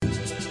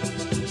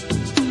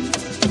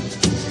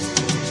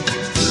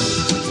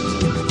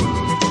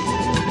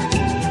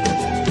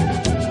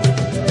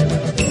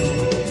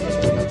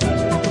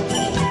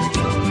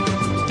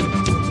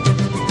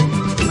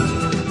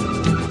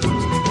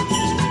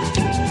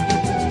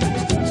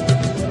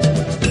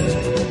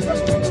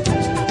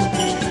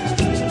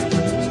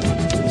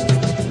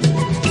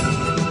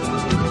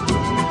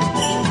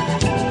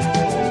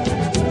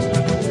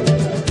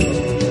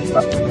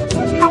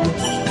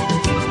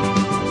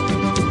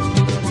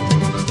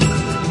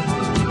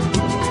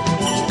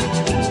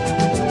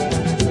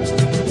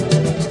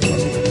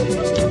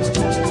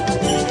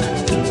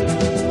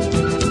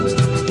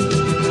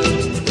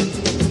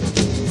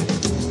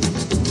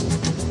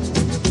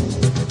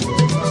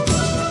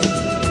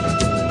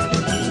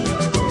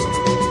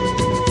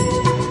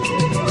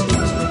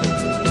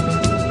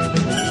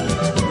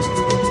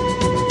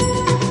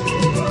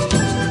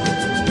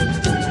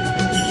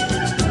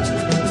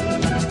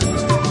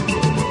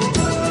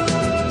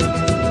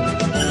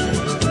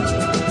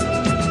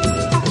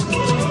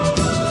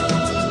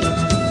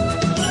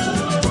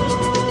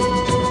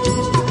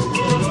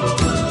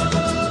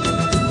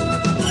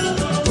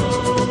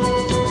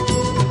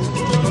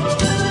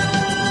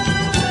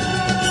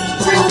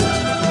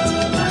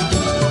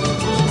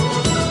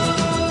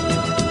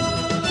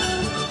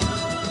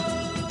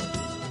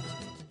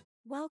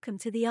Welcome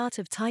to the Art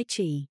of Tai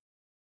Chi.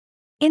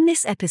 In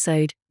this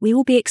episode, we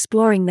will be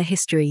exploring the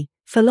history,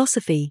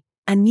 philosophy,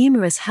 and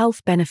numerous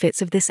health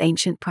benefits of this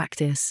ancient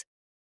practice.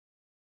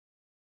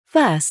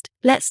 First,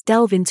 let's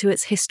delve into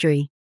its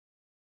history.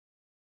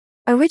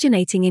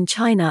 Originating in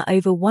China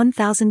over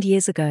 1,000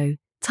 years ago,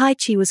 Tai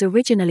Chi was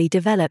originally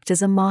developed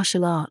as a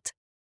martial art.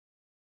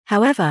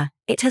 However,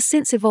 it has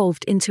since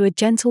evolved into a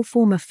gentle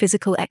form of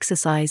physical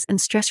exercise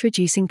and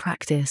stress-reducing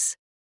practice.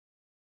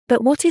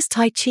 But what is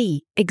Tai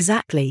Chi,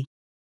 exactly?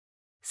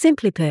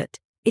 Simply put,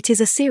 it is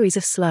a series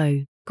of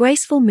slow,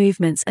 graceful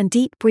movements and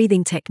deep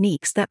breathing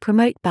techniques that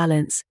promote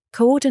balance,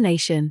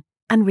 coordination,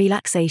 and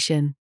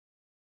relaxation.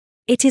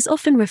 It is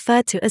often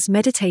referred to as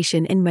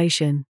meditation in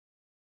motion.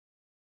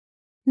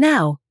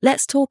 Now,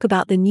 let's talk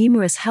about the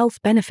numerous health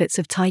benefits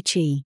of Tai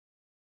Chi.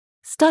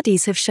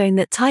 Studies have shown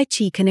that Tai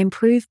Chi can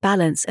improve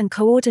balance and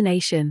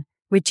coordination,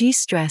 reduce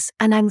stress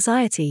and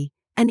anxiety,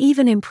 and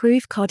even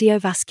improve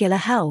cardiovascular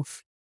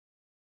health.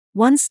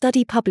 One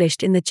study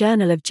published in the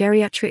Journal of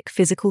Geriatric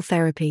Physical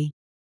Therapy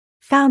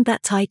found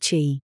that Tai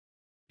Chi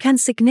can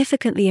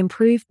significantly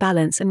improve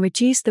balance and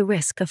reduce the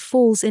risk of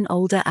falls in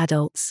older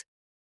adults.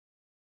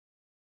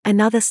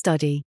 Another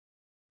study,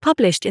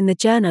 published in the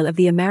Journal of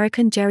the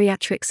American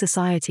Geriatric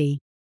Society,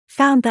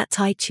 found that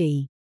Tai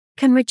Chi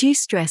can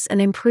reduce stress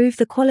and improve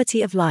the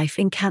quality of life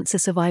in cancer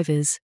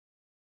survivors.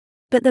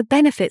 But the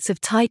benefits of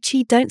Tai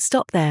Chi don't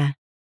stop there.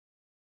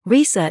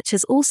 Research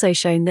has also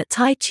shown that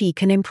Tai Chi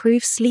can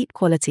improve sleep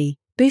quality,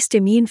 boost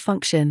immune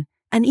function,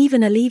 and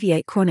even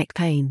alleviate chronic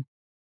pain.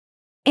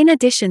 In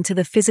addition to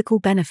the physical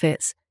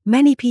benefits,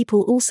 many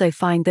people also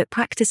find that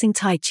practicing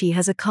Tai Chi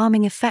has a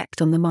calming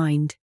effect on the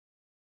mind.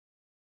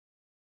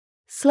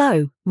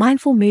 Slow,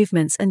 mindful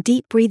movements and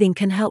deep breathing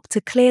can help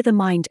to clear the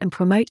mind and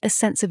promote a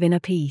sense of inner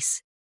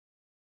peace.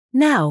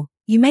 Now,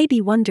 you may be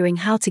wondering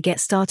how to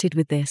get started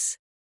with this.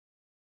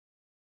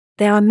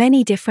 There are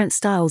many different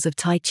styles of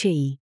Tai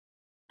Chi,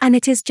 and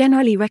it is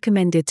generally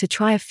recommended to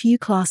try a few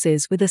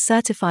classes with a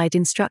certified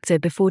instructor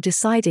before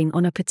deciding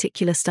on a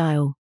particular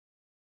style.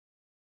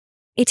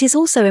 It is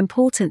also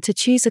important to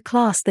choose a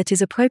class that is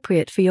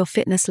appropriate for your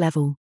fitness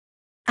level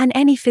and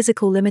any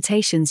physical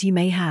limitations you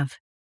may have.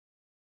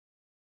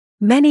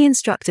 Many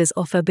instructors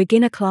offer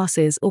beginner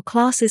classes or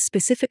classes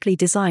specifically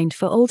designed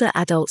for older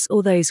adults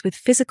or those with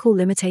physical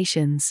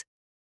limitations.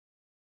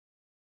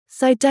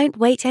 So don't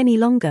wait any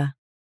longer.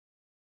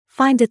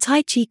 Find a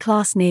Tai Chi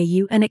class near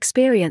you and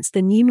experience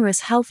the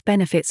numerous health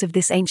benefits of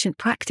this ancient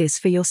practice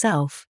for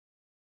yourself.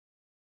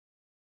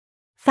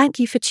 Thank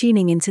you for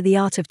tuning into the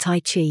Art of Tai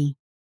Chi.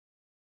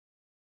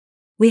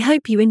 We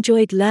hope you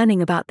enjoyed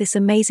learning about this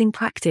amazing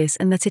practice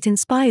and that it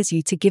inspires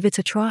you to give it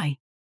a try.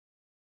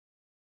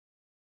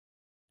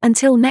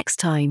 Until next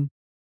time,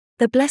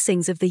 the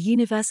blessings of the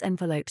universe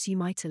envelopes you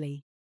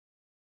mightily.